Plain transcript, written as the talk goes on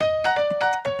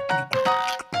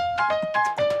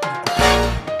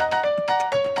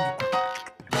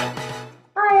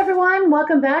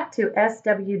welcome back to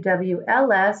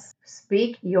SWWLS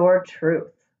Speak Your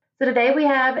Truth. So today we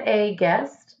have a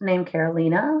guest named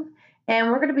Carolina, and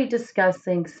we're going to be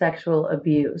discussing sexual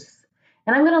abuse.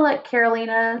 And I'm going to let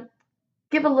Carolina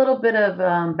give a little bit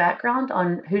of background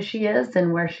on who she is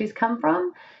and where she's come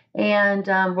from, and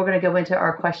we're going to go into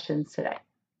our questions today.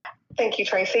 Thank you,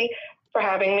 Tracy, for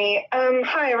having me.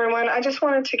 Hi, everyone. I just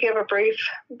wanted to give a brief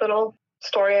little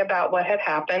story about what had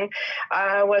happened.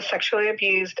 I was sexually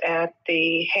abused at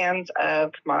the hands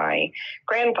of my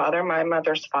grandfather, my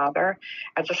mother's father.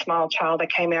 As a small child, I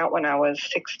came out when I was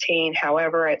 16.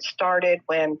 However, it started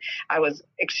when I was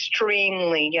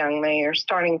extremely young. They are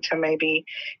starting to maybe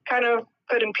kind of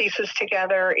putting pieces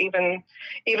together even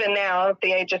now at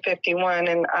the age of 51.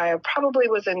 And I probably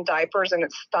was in diapers, and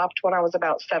it stopped when I was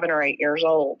about 7 or 8 years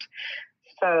old.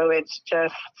 So it's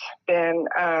just been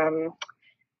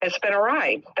it's been a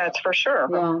ride, that's for sure.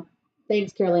 Yeah.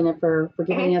 Thanks, Carolina, for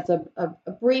giving us a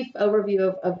brief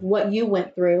overview of what you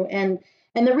went through. And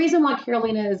the reason why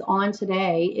Carolina is on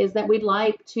today is that we'd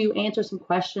like to answer some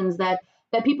questions that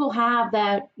people have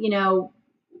that,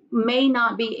 may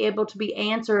not be able to be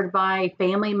answered by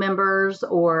family members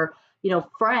or,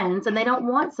 friends, and they don't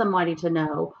want somebody to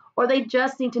know, or they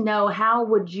just need to know, how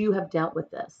would you have dealt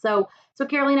with this? So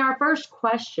Carolina, our first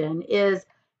question is,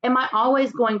 am I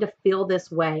always going to feel this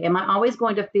way? Am I always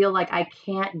going to feel like I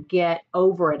can't get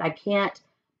over it? I can't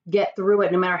get through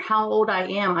it. No matter how old I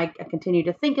am, I continue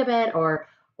to think of it, or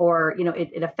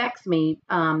it affects me.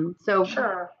 So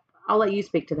Sure. I'll let you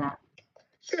speak to that.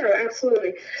 Sure,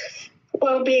 absolutely.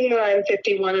 Well, being that I'm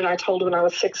 51 and I told when I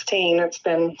was 16, it's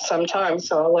been some time,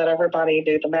 so I'll let everybody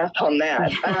do the math on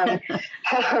that.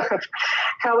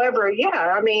 However,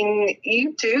 yeah, I mean,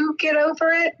 you do get over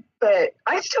it, but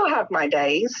I still have my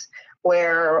days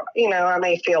where, I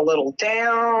may feel a little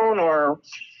down or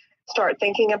start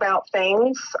thinking about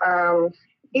things. And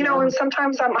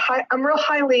sometimes I'm real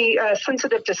highly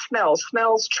sensitive to smells.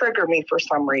 Smells trigger me for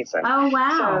some reason. Oh,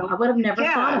 wow. So, I would have never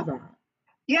thought of that.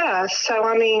 Yeah. So,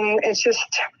 I mean, it's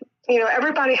just,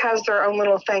 everybody has their own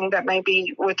little thing that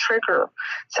maybe would trigger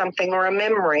something, or a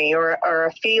memory, or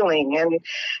a feeling. And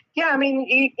yeah, I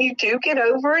mean, you do get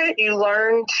over it. You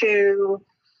learn to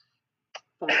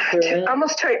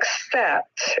almost to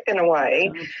accept, in a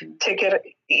way, to get,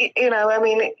 I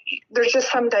mean, there's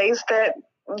just some days that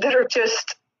are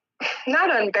just not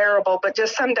unbearable, but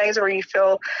just some days where you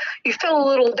feel a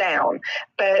little down,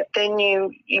 but then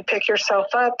you pick yourself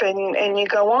up and you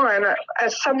go on.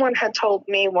 As someone had told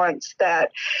me once,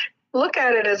 that look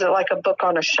at it as like a book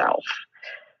on a shelf,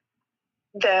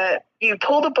 that you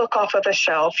pull the book off of the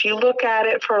shelf, you look at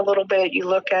it for a little bit, you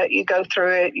go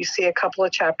through it, you see a couple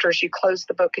of chapters, you close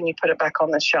the book and you put it back on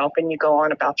the shelf and you go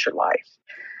on about your life.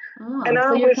 Oh, and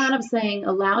so you're kind of saying,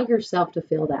 allow yourself to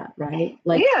feel that, right?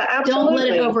 Like, yeah, absolutely. Don't let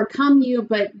it overcome you,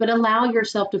 but allow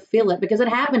yourself to feel it, because it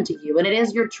happened to you and it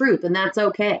is your truth, and that's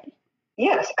okay.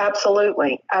 Yes,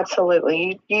 absolutely.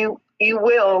 Absolutely. You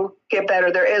will get better.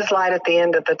 There is light at the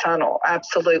end of the tunnel.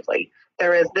 Absolutely.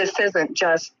 There is. This isn't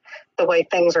just the way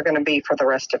things are going to be for the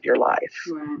rest of your life.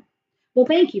 Right. Well,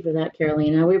 thank you for that,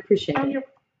 Carolina. We appreciate it.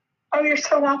 You're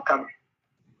so welcome.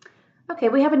 Okay,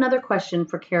 we have another question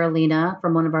for Carolina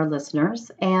from one of our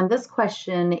listeners. And this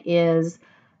question is,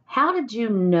 how did you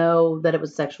know that it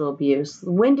was sexual abuse?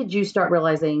 When did you start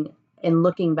realizing and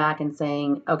looking back and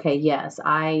saying, okay, yes,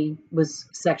 I was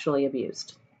sexually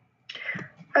abused?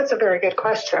 That's a very good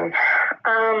question.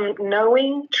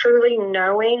 Truly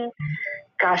knowing,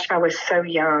 gosh, I was so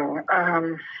young.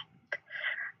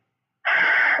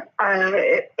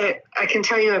 I can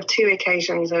tell you of 2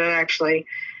 occasions that actually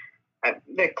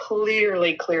that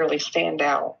clearly stand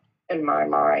out in my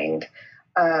mind.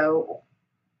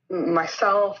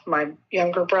 Myself, my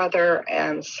younger brother,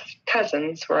 and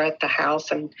cousins were at the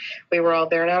house, and we were all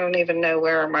there. And I don't even know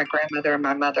where my grandmother and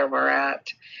my mother were at.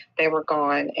 They were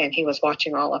gone, and he was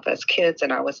watching all of us kids,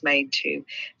 and I was made to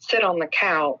sit on the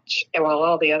couch and while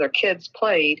all the other kids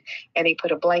played, and he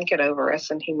put a blanket over us,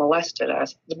 and he molested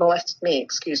me,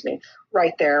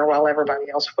 right there while everybody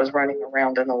else was running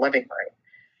around in the living room.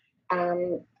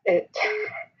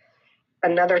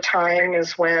 Another time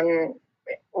is when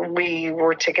we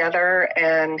were together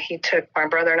and he took my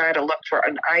brother and I to look for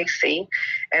an icy,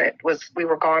 and we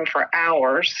were gone for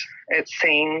hours, it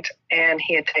seemed, and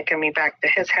he had taken me back to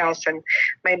his house and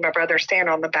made my brother stand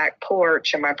on the back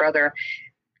porch, and my brother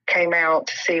came out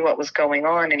to see what was going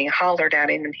on, and he hollered at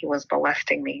him, and he was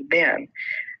molesting me then.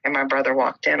 And my brother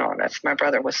walked in on us. My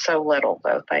brother was so little,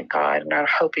 though, thank God, and I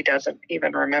hope he doesn't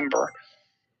even remember.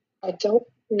 I don't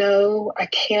know. I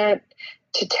can't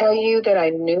to tell you that I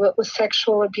knew it was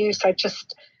sexual abuse.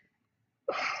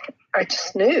 I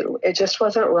just knew it just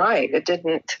wasn't right. It did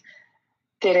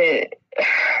it.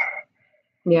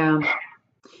 Yeah.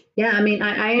 Yeah, I mean,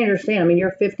 I understand. I mean,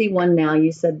 you're 51 now.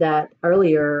 You said that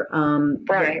earlier.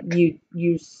 Right. That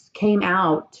you came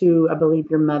out to, I believe,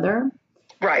 your mother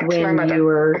Right, to my when mother. you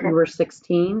were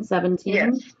 16, 17,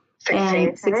 Yes, 16.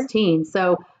 and 16.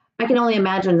 So I can only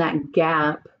imagine that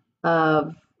gap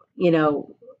of,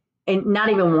 and not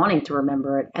even wanting to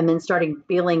remember it, and then starting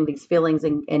feeling these feelings,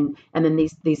 and then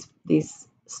these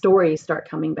stories start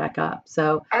coming back up.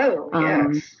 So Oh,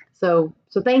 yes. so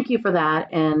thank you for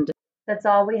that, and that's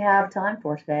all we have time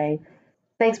for today.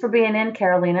 Thanks for being in,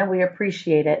 Carolina. We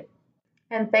appreciate it.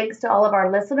 And thanks to all of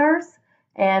our listeners,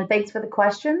 and thanks for the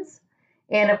questions.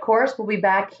 And of course, we'll be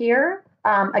back here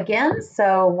again,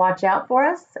 so watch out for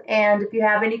us. And if you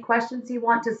have any questions you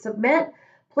want to submit,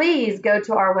 please go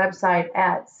to our website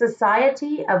at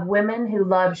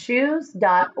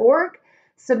societyofwomenwholoveshoes.org.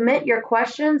 Submit your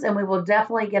questions, and we will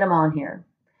definitely get them on here.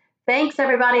 Thanks,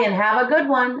 everybody, and have a good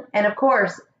one. And of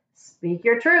course, speak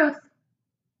your truth.